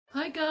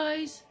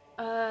guys,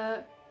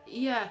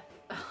 yeah,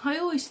 I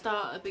always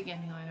start at the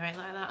beginning right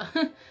like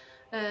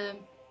that.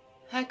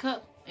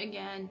 Haircut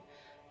again,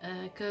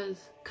 because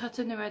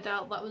cutting the red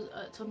out, that was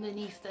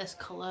underneath this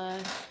colour,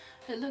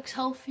 it looks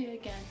healthy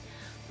again.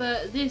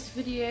 But this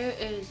video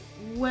is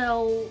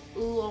well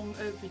long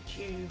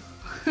overdue.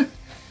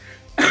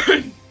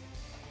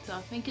 So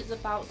I think it's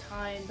about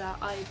time that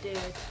I did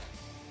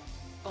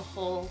a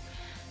haul.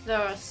 There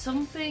are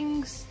some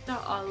things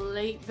that are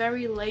late,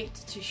 very late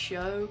to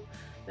show.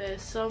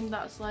 There's some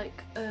that's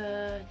like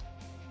 2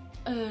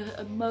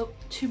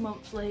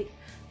 months late.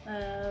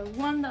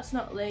 One that's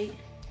not late.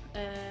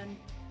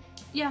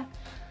 Yeah.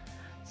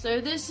 So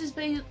this has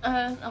been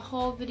a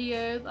haul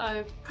video that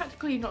I've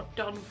practically not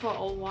done for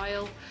a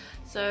while.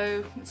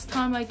 So it's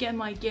time I get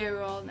my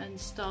gear on and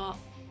start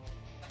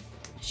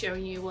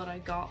showing you what I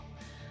got.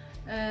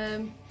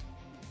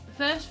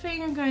 First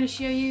thing I'm going to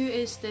show you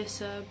is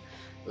this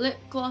lip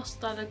gloss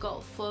that I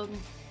got from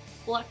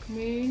Black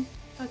Moon,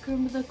 if I can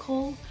remember the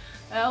call.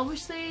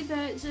 Obviously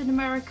it's an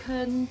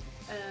American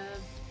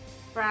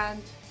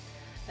brand.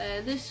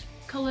 This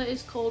colour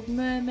is called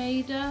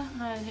Mermaider,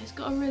 and it's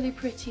got a really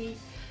pretty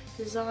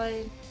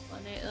design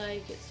on it,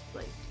 like it's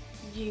like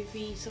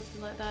UV,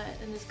 something like that,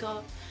 and it's got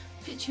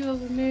a picture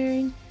of a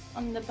moon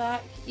on the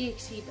back. You can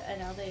see better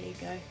now, there you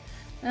go.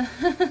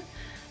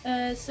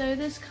 So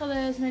this colour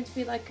is meant to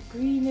be like a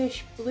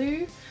greenish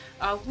blue.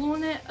 I've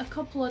worn it a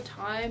couple of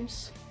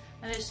times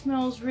and it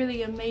smells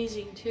really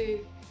amazing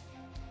too.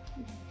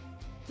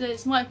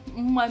 It's my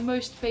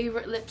most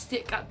favourite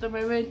lipstick at the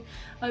moment.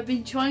 I've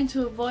been trying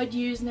to avoid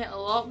using it a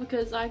lot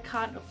because I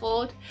can't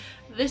afford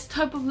this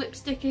type of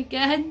lipstick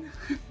again.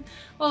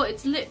 Well,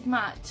 it's lip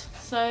matte,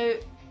 so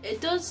it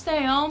does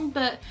stay on,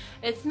 but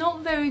it's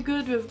not very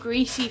good with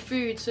greasy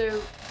food, so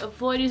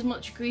avoid as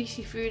much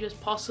greasy food as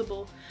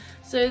possible.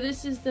 So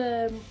this is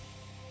the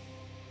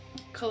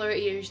colour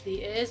it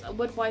usually is. I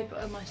would wipe it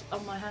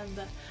on my hand,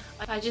 but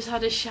I just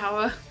had a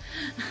shower.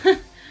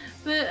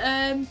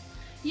 But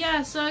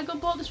yeah, so I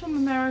bought this from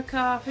America.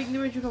 I think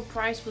the original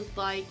price was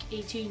like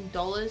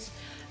 $18,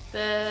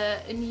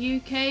 but in the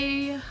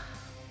UK,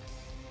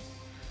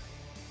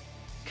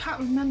 can't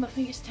remember, I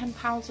think it's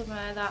 £10, something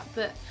like that.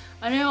 But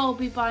I know I'll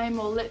be buying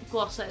more lip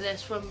gloss like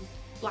this from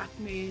Black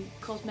Moon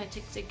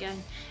Cosmetics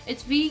again.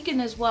 It's vegan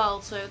as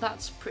well, so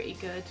that's pretty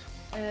good.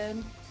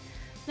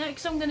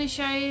 Next I'm going to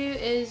show you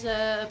is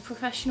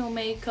Professional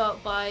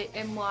Makeup by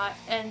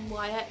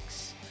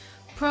NYX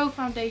Pro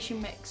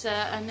Foundation Mixer,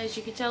 and as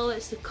you can tell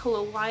it's the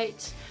colour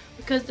white,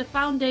 because the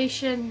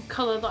foundation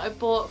colour that I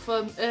bought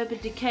from Urban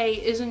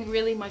Decay isn't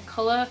really my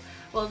colour.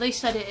 Well, they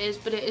said it is,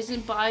 but it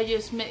isn't, but I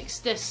just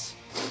mixed this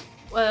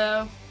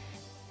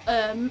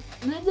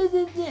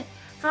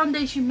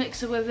foundation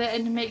mixer with it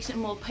and it makes it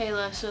more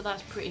paler, so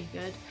that's pretty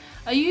good.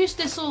 I use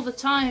this all the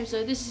time,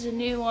 so this is a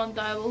new one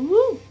that I will...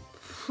 Woo!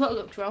 That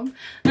looked wrong.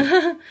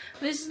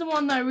 This is the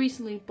one that I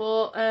recently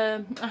bought.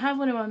 I have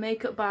one in my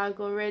makeup bag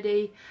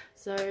already,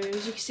 so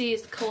as you can see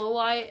it's the colour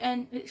white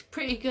and it's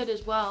pretty good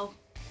as well.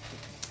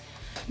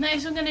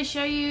 Next I'm going to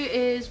show you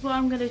is what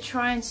I'm going to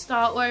try and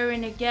start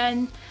wearing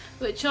again,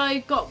 which I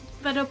got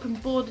fed up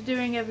and bored of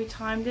doing every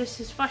time. This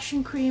is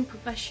Fashion Cream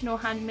Professional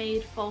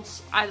Handmade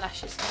False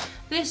Eyelashes.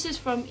 This is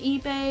from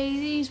eBay.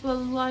 These were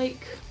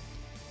like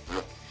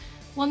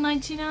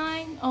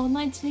 $1.99 or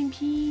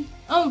 99p.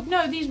 Oh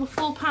no, these were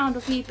 £4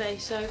 off eBay,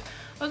 so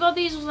I got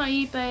these on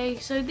eBay.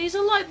 So these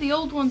are like the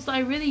old ones that I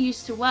really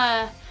used to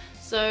wear,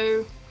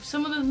 so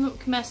some of them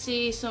look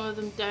messy, some of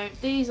them don't.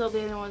 These are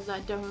the only ones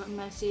that don't look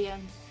messy,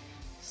 and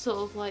sort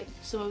of like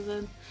some of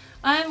them.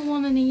 I haven't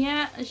worn any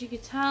yet, as you can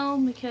tell,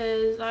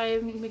 because I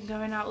haven't been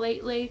going out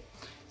lately.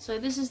 So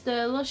this is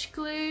the Lash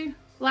Glue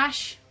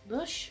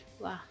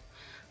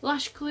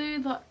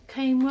that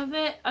came with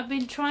it. I've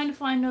been trying to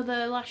find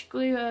other lash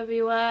glue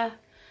everywhere,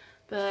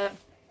 but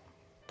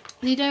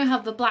they don't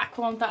have the black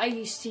one that I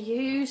used to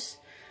use,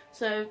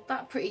 so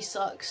that pretty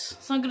sucks.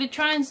 So I'm going to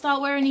try and start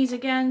wearing these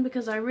again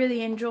because I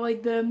really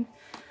enjoyed them,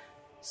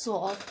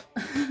 sort of.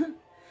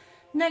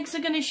 Next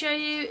I'm going to show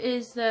you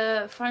is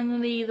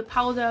finally the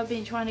powder I've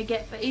been trying to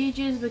get for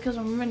ages because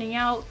I'm running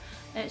out.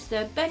 It's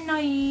the Ben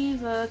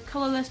Naive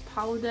colourless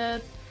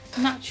powder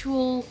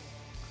natural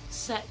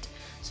set.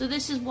 So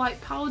this is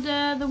white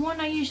powder. The one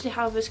I usually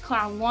have is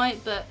Clown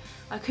White, but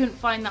I couldn't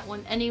find that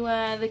one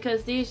anywhere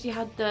because they usually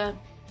had the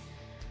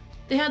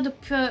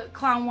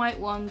Clown White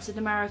ones in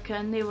America,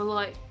 and they were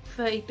like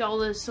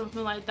 $30,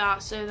 something like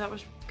that. So that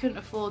was, couldn't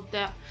afford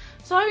that.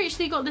 So I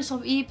actually got this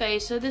off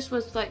eBay. So this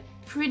was like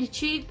pretty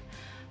cheap.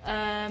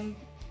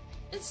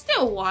 It's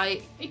still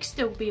white. It could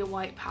still be a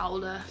white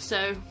powder,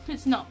 so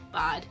it's not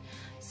bad.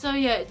 So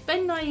yeah, it's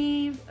Ben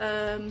Naive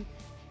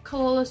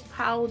colourless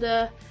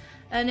powder.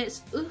 And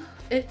it's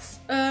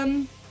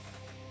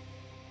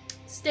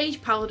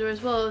stage powder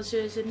as well, so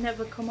it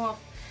never come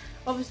off.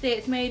 Obviously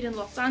it's made in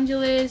Los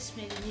Angeles,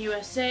 made in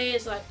USA.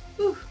 It's like,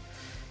 ooh,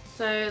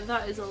 so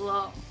that is a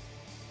lot.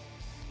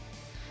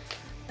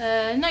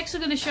 Next I'm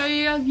going to show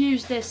you, I've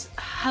used this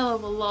a hell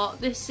of a lot.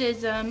 This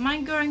is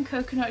Mango and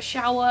Coconut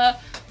Shower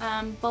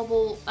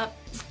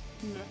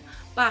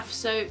bath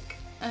soak.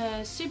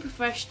 Super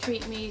fresh,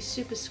 treat me,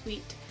 super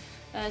sweet.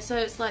 So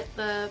it's like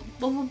the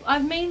bubble.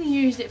 I've mainly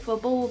used it for a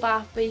bubble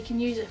bath, but you can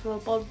use it for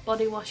a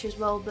body wash as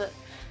well. But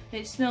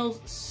it smells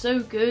so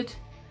good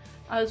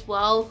as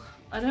well.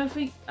 I don't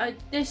think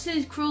this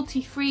is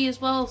cruelty free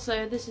as well,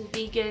 so this is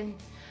vegan.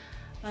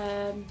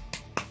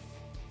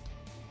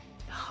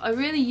 I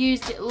really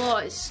used it a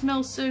lot. It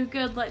smells so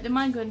good. Like the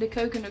mango and the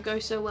coconut go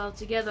so well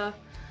together.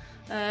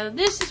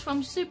 This is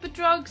from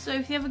Superdrug, so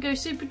if you ever go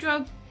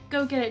Superdrug,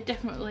 go get it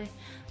definitely.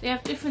 They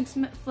have different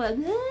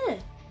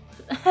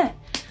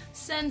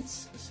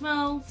scents,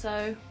 smell,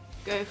 so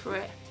go for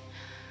it.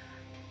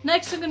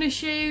 Next I'm going to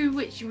show you,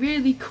 which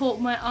really caught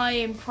my eye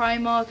in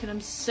Primark, and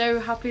I'm so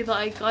happy that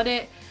I got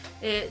it.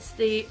 It's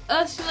the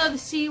Ursula the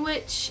Sea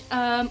Witch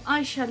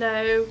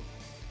eyeshadow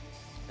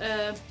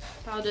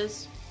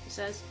powders, it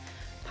says.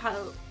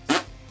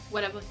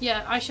 Whatever,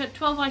 yeah,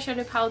 12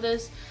 eyeshadow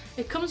powders.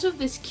 It comes with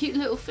this cute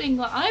little thing.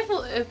 Like, I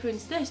thought it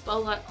opens this, but I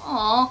was like,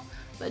 aww,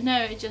 but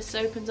no, it just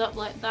opens up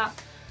like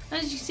that.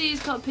 As you can see,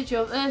 it's got a picture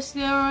of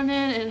Ursula on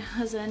it, it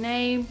has her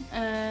name,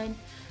 and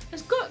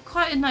it's got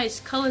quite a nice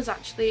colours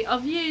actually.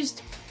 I've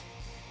used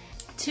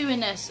 2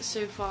 in this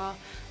so far.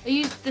 I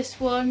used this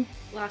one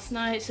last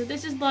night, so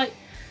this is like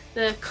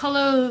the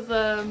colour of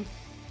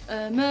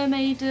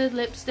mermaid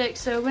lipstick,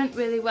 so it went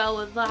really well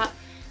with that.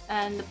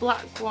 And the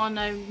black one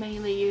I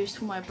mainly used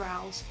for my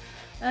brows.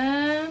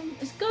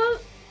 It's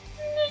got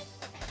a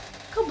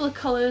couple of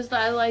colours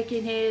that I like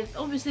in here.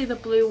 Obviously the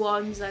blue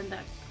ones and the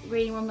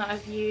green one that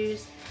I've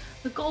used.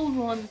 The gold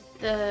one,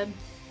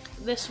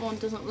 this one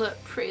doesn't look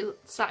pretty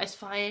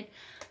satisfying,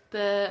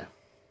 but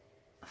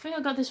I think I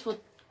got this for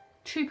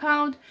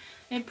 £2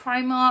 in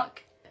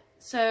Primark,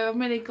 so I'm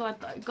really glad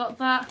that I got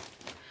that.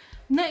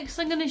 Next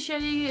I'm going to show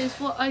you is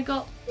what I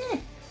got.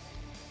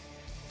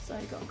 So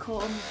I got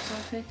caught on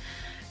something.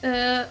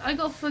 I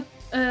got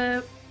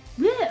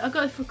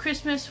it for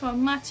Christmas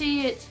from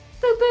Matty. It's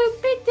Boo Boo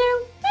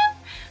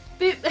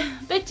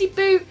Betty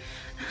Boot.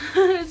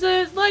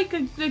 So it's like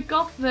the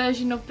goth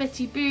version of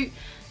Betty Boot.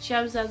 She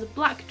has a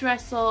black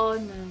dress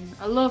on, and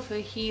I love her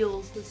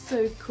heels. They're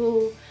so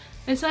cool.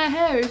 It's her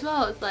hair as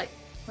well. It's like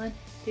 1,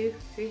 2,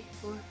 3,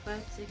 4,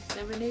 5, 6,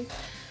 7, 8.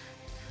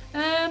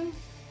 I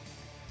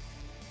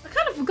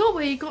kind of forgot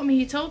where he got me.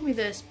 He told me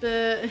this,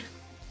 but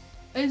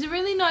it's a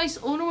really nice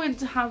ornament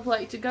to have,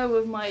 like, to go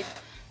with my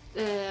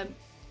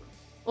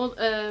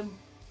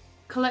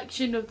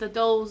collection of the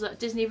dolls,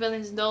 Disney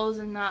villains dolls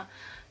and that.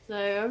 So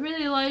I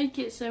really like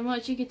it so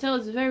much. You can tell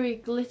it's very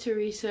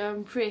glittery, so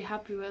I'm pretty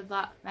happy with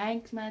that.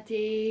 Thanks,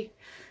 Matty.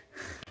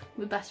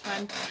 My best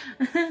friend.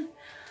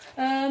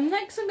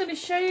 Next I'm going to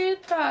show you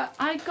that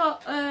I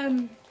got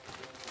 3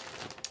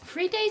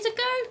 days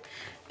ago.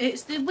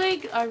 It's the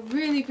wig I've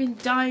really been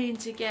dying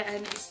to get,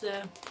 and it's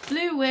the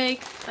blue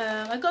wig.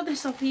 I got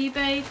this off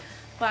eBay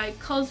by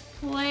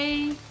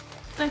Cosplay,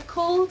 they're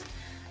called,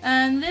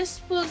 and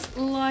this was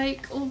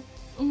like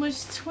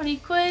almost 20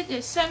 quid.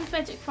 It's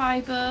synthetic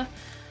fibre.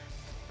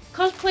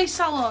 Cosplay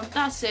Salon,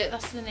 that's it,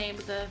 that's the name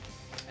of the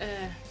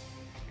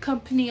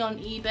company on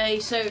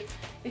eBay. So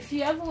if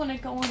you ever want to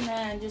go on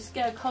there and just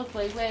get a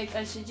cosplay wig,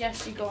 I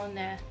suggest you go on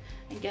there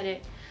and get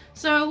it.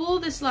 So I wore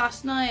this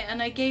last night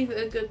and I gave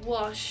it a good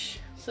wash.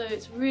 So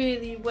it's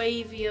really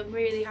wavy. I'm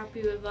really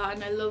happy with that,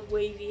 and I love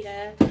wavy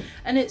hair.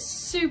 And it's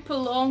super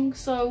long,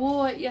 so I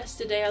wore it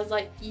yesterday. I was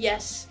like,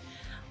 yes,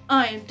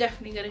 I am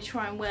definitely going to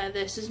try and wear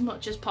this as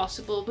much as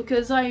possible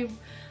because I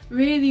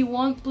really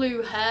want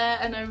blue hair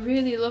and I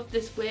really love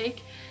this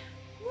wig.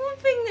 One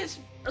thing that's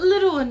a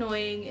little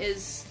annoying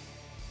is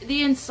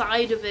the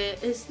inside of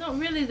it. It's not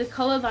really the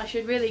colour that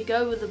should really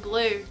go with the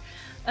blue.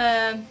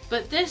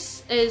 But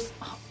this is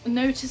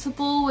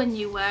noticeable when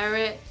you wear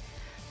it.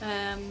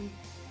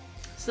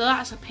 So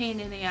that's a pain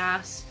in the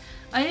ass.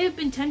 I have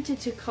been tempted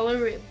to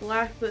colour it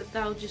black, but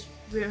that'll just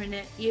ruin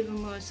it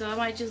even more, so I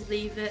might just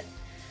leave it.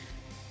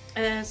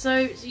 So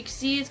you can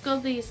see it's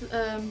got these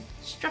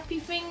strappy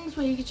things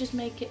where you can just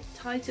make it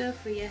tighter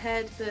for your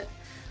head, but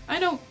I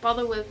don't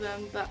bother with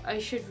them, but I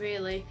should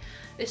really.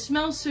 It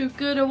smells so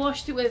good. I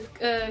washed it with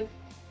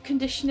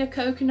conditioner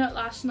coconut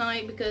last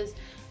night, because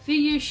if you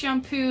use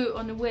shampoo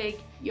on the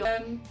wig,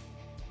 it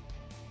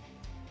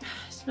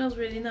smells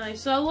really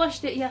nice. So I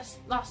washed it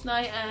last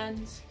night,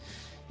 and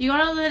you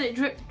gotta let it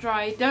drip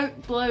dry.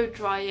 Don't blow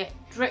dry it,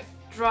 drip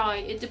dry.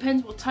 It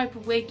depends what type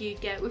of wig you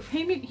get. With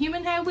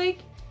human hair wig,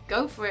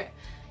 go for it,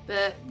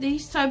 but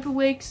these type of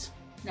wigs,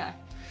 no,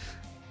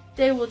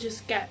 they will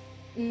just get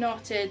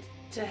knotted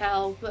to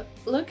hell. But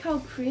look how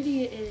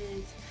pretty it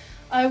is.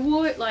 I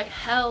wore it like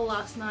hell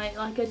last night.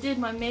 Like, I did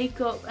my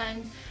makeup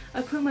and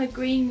I put my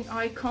green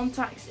eye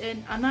contacts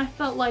in, and I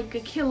felt like a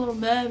killer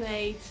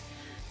mermaid,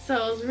 so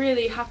I was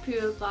really happy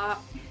with that.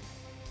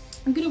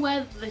 I'm gonna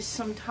wear this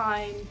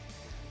sometime.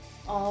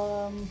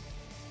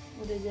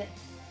 What is it?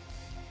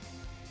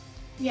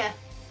 Yeah,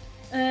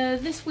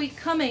 this week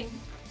coming.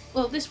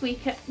 Well, this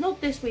weekend,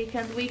 not this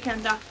weekend, the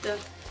weekend after,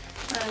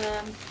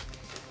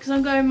 because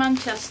I'm going to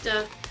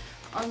Manchester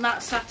on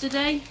that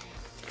Saturday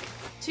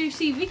to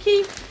see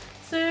Vicky.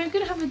 So I'm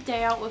going to have a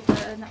day out with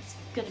her and that's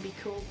going to be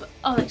cool, but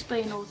I'll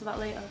explain all of that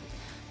later.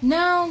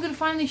 Now I'm going to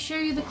finally show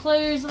you the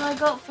clothes that I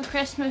got for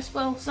Christmas.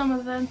 Well, some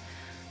of them.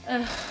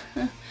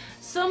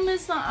 Some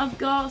is that I've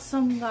got,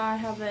 some that I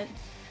haven't.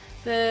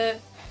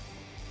 But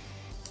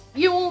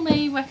you all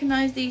may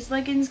recognise these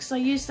leggings because I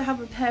used to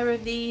have a pair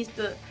of these,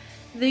 but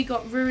they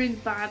got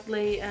ruined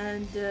badly.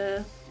 And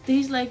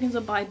these leggings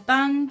are by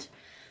Band.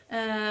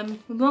 My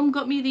mum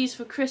got me these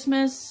for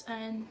Christmas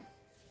and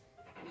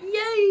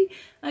yay!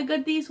 I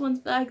got these ones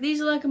back. These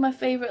are like my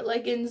favourite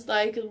leggings that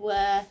I could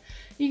wear.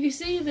 You can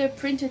see the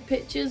printed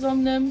pictures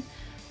on them.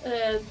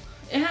 It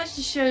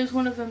actually shows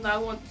one of them that I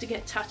want to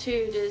get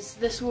tattooed is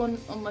this one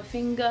on my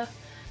finger.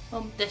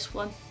 This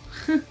one.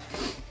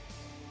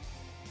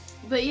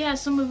 But yeah,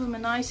 some of them are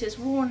nice. It's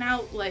worn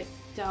out like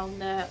down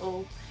there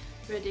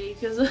already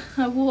because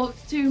I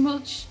walked too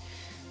much.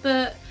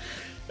 But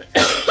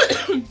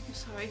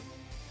sorry.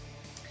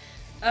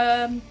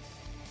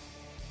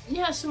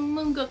 Yeah, so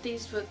my mum got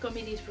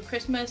me these for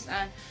Christmas,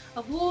 and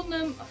I've worn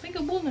them. I think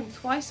I've worn them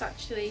twice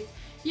actually.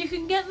 You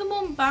can get them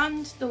on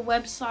Band, the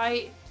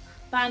website.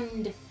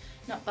 Band,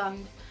 not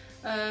Band.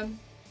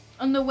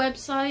 On the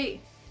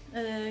website,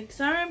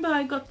 because I remember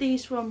I got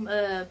these from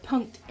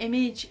Punked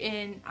Image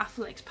in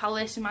Athletics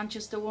Palace in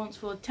Manchester once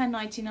for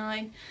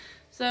 £10.99.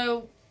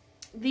 So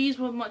these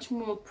were much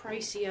more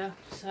pricier.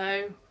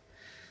 So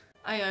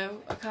I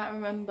know I can't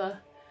remember.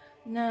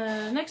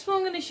 No, next one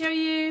I'm going to show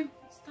you.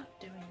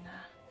 Stop doing that.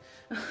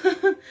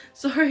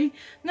 Sorry.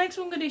 Next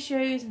one I'm going to show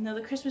you is another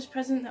Christmas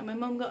present that my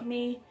mum got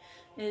me.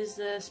 Is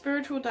the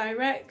Spiritual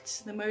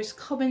Direct, the most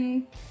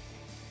common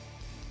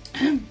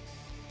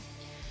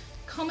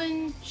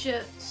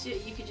shirts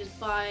that you could just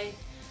buy.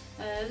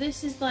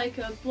 This is like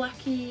a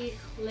blacky,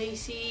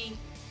 lacy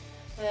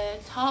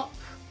top.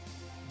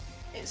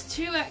 It's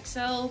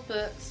 2XL,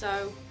 but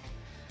so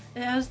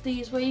it has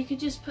these where you could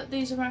just put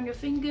these around your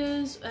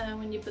fingers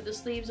when you put the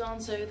sleeves on,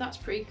 so that's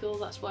pretty cool.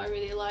 That's what I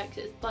really like.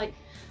 It's like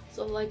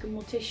sort of like a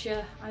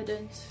Morticia, I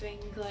don't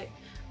think, like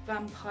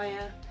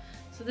vampire.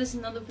 So this is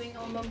another thing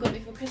my mum got me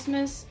for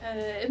Christmas.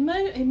 It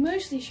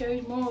mostly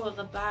shows more at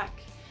the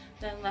back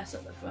than less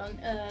at the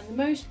front. The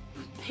most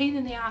pain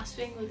in the ass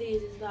thing with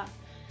these is that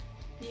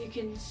you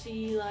can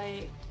see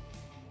like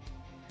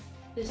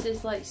this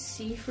is like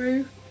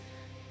see-through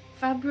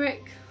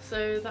fabric,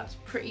 so that's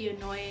pretty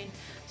annoying.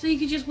 So you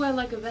could just wear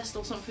like a vest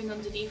or something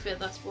underneath it.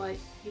 That's what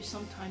you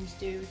sometimes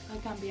do if I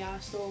can't be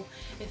arsed, or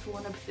if I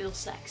want to feel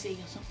sexy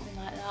or something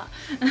like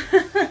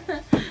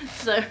that.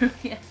 So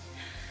yeah.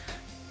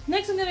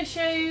 Next I'm going to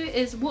show you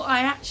is what I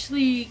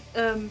actually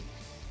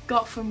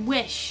got from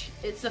Wish.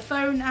 It's a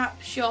phone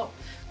app shop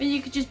where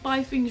you could just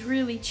buy things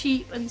really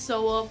cheap and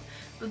so on.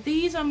 But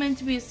these are meant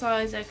to be a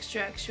size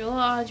extra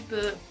large,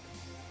 but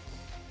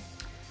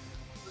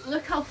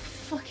look how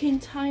fucking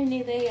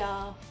tiny they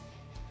are.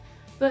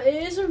 But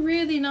it is a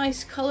really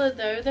nice colour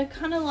though. They're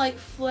kind of like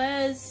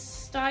flares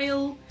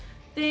style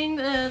thing.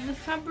 The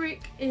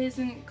fabric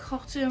isn't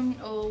cotton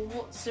or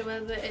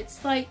whatsoever.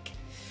 It's like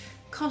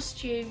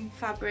costume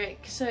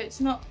fabric, so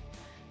it's not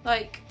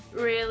like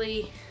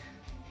really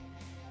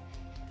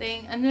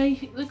thing, and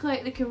they look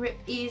like they can rip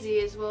easy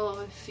as well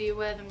if you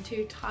wear them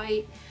too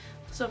tight,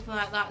 something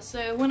like that.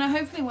 So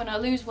hopefully when I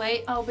lose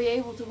weight I'll be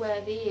able to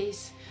wear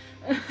these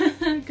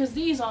because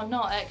these are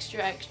not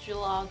extra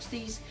large.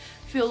 These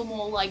feel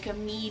more like a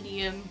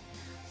medium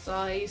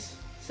size,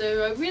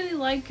 so I really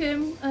like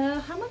them.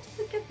 How much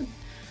did I get them?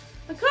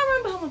 I can't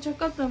remember how much I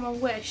got them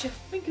on Wish. I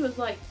think it was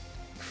like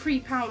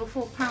 £3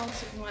 or £4,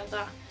 something like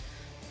that,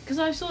 because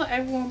I saw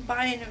everyone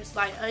buying them. It's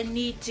like I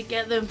need to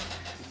get them,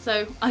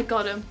 so I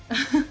got them.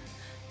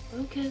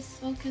 Focus.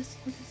 There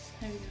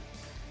we go.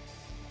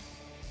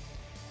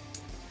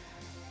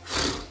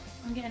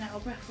 I'm getting out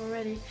of breath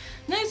already.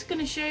 Next I'm going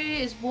to show you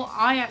is what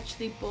I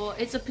actually bought.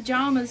 It's a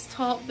pyjamas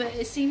top, but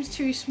it seems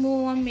too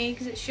small on me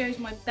because it shows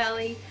my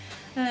belly.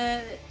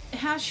 It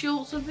has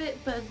shorts of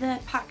it, but they're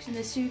packed in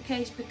a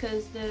suitcase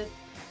because they're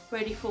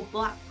ready for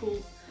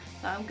Blackpool.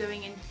 I'm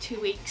going in 2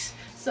 weeks,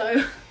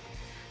 so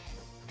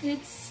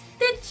it's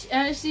Stitch. It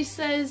actually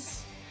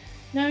says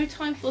no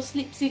time for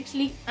sleep,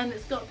 and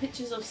it's got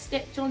pictures of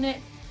Stitch on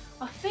it.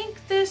 I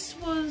think this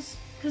was,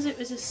 because it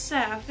was a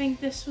set, I think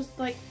this was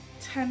like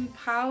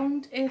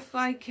 £10 if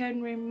I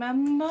can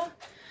remember,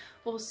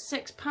 or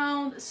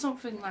 £6,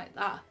 something like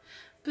that.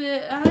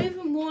 But I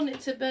haven't worn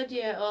it to bed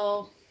yet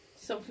or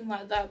something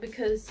like that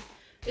because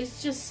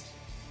it's just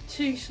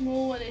too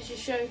small and it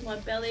just shows my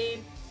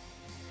belly.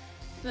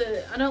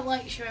 But I don't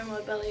like showing my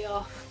belly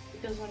off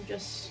because I'm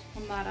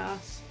that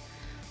ass.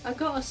 I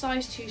got a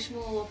size too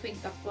small, I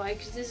think that's why,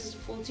 because this is a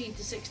 14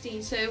 to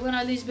 16, so when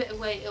I lose a bit of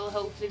weight it'll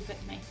hopefully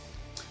fit me.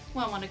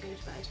 Well, I want to go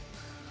to bed.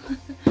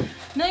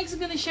 Next I'm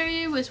going to show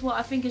you is what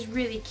I think is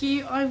really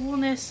cute. I've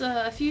worn this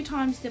a few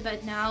times to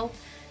bed now.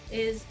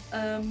 Is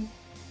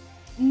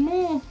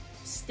more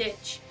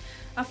Stitch.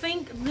 I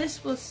think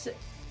this was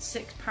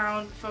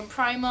 £6 from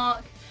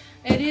Primark.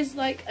 It is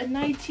like a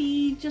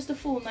nightie, just a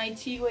full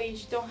nightie where you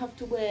don't have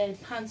to wear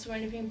pants or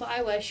anything, but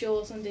I wear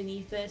shorts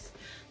underneath this.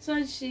 So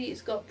actually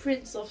it's got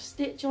prints of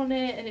Stitch on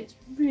it and it's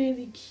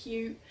really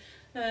cute.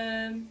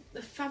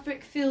 The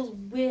fabric feels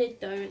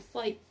weird though, it's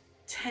like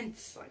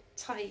tense, like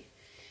tight,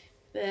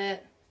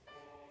 but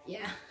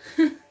yeah.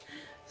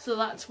 So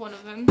that's one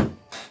of them.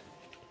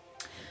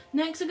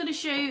 Next I'm going to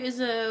show you is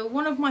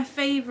one of my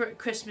favourite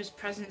Christmas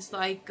presents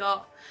that I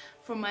got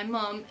from my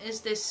mum,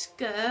 is this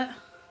skirt,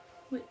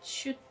 which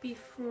should be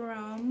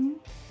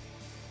from,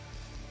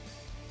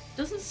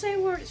 doesn't say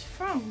where it's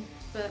from,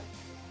 but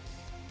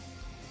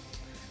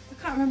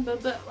I can't remember,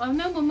 but I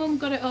know my mum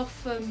got it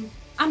off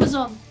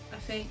Amazon, I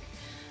think.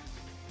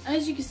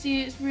 As you can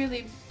see, it's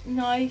really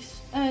nice.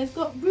 It's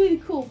got really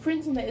cool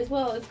prints on it as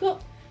well. It's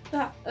got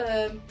that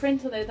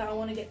print on it that I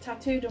want to get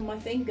tattooed on my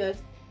fingers.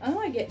 I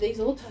might get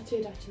these all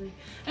tattooed actually.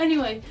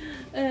 Anyway,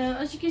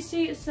 as you can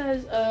see, it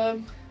says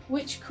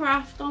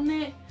witchcraft on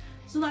it.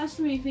 So that's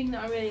the main thing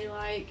that I really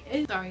like.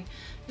 Sorry,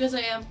 because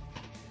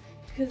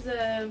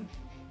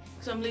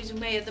I'm losing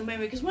weight at the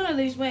moment. Because when I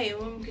lose weight, a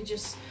woman could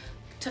just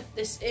tuck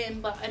this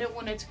in, but I don't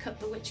want her to cut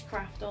the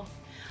witchcraft off.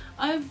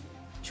 I've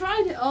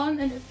tried it on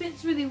and it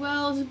fits really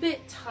well. It's a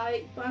bit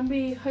tight, but I'm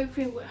really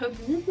hopefully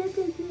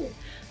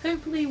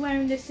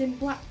wearing this in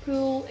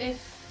Blackpool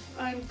if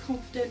I'm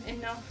confident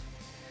enough.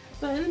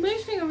 But the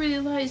most thing I really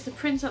like is the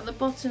prints at the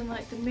bottom,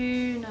 like the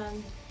moon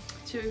and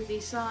two of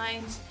these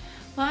signs.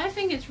 But I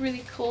think it's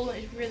really cool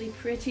and it's really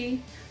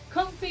pretty.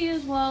 Comfy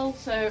as well,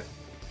 so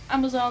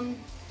Amazon,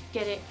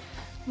 get it.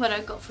 What I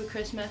got for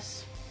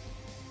Christmas.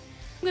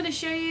 I'm going to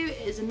show you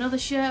is another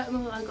shirt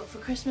that I got for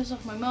Christmas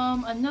off my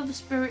mum. Another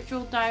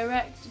Spiritual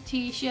Direct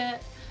t-shirt.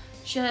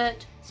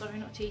 Sorry,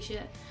 not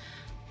t-shirt.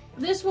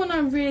 This one I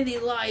really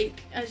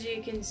like, as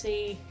you can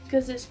see,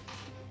 because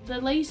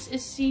the lace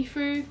is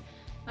see-through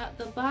at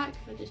the back.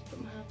 If I just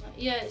put my hand like,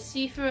 yeah, it's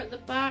see-through at the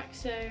back,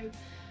 so,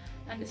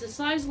 and it's a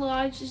size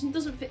large. It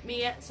doesn't fit me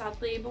yet,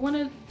 sadly, but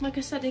when like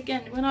I said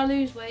again, when I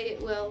lose weight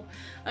it will.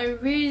 I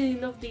really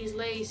love these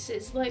lace.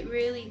 It's like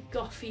really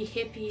gothy,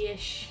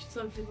 hippie-ish,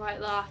 something like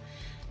that.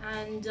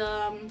 And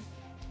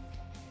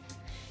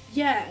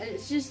yeah,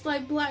 it's just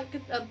like black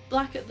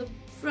at the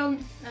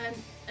front,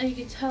 and you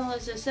can tell,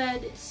 as I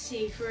said, it's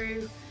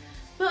see-through.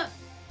 But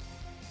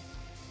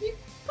you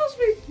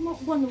possibly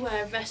want to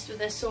wear a vest with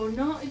this or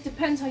not, it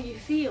depends how you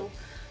feel.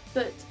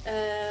 But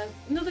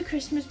another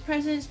Christmas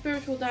present,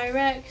 Spiritual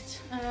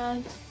Direct,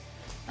 and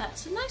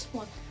that's a nice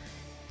one.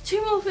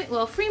 Three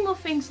more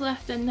things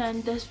left, and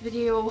then this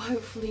video will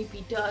hopefully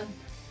be done.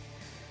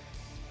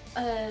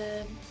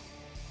 The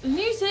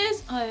news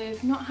is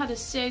I've not had a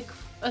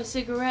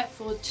cigarette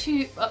for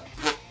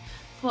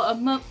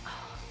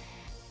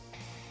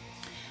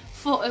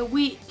a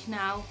week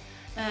now.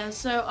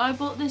 So I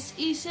bought this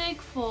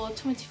e-cig for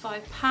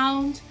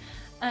 £25.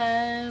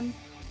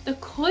 The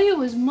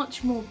coil is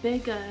much more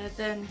bigger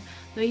than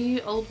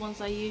the old ones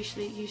I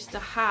usually used to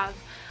have.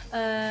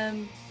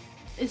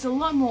 It's a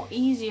lot more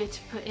easier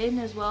to put in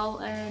as well,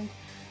 and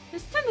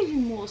there's technically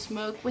more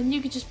smoke when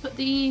you could just put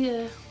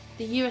the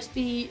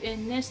USB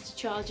in this to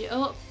charge it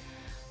up.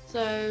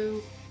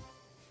 So,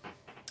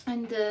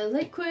 and the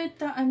liquid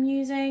that I'm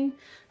using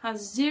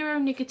has 0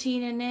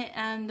 nicotine in it,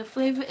 and the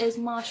flavour is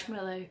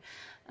marshmallow,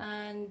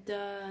 and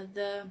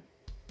the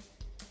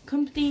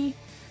company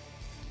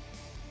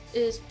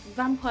is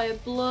Vampire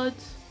Blood,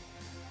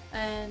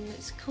 and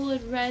it's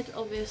coloured red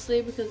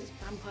obviously because it's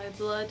vampire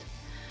blood.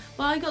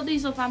 But I got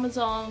these off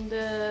Amazon,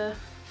 the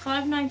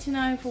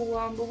 £5.99 for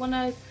one,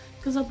 but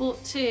because I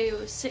bought two, it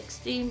was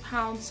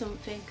 £16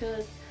 something,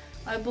 because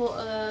I bought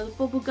a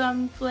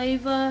bubblegum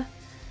flavour.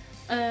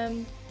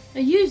 I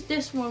used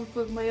this one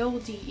for my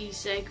old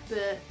e-cig,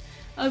 but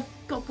I've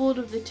got bored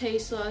of the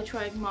taste, so I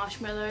tried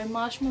marshmallow, and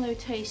marshmallow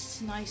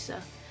tastes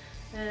nicer.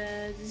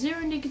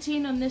 0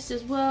 nicotine on this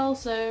as well,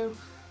 so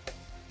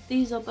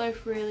these are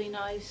both really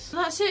nice. So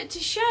that's it to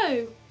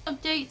show.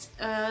 Update,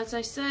 as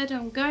I said,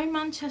 I'm going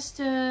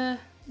Manchester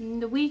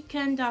the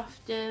weekend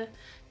after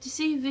to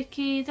see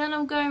Vicky, then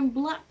I'm going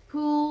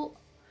Blackpool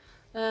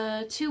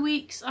 2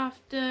 weeks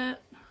after,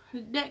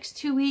 the next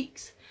 2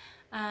 weeks,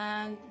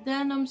 and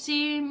then I'm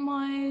seeing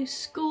my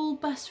school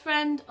best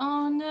friend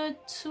on the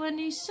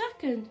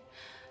 22nd.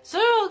 So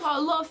I've got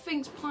a lot of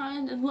things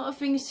planned and a lot of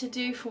things to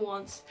do for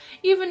once,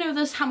 even though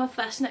there's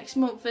Hammerfest next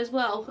month as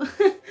well.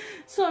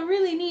 So I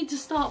really need to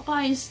start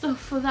buying stuff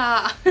for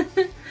that.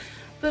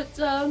 But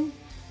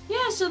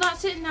yeah, so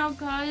that's it now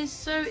guys.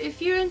 So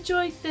if you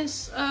enjoyed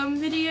this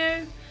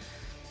video,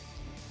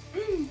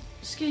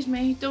 excuse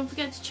me, don't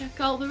forget to check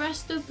out the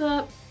rest of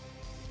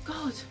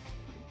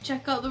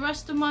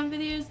my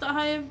videos that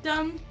I have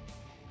done.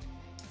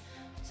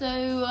 So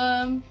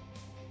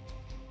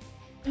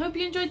I hope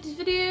you enjoyed this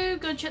video.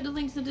 Go check the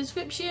links in the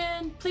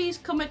description. Please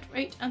comment,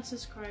 rate and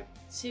subscribe.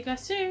 See you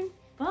guys soon.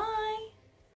 Bye.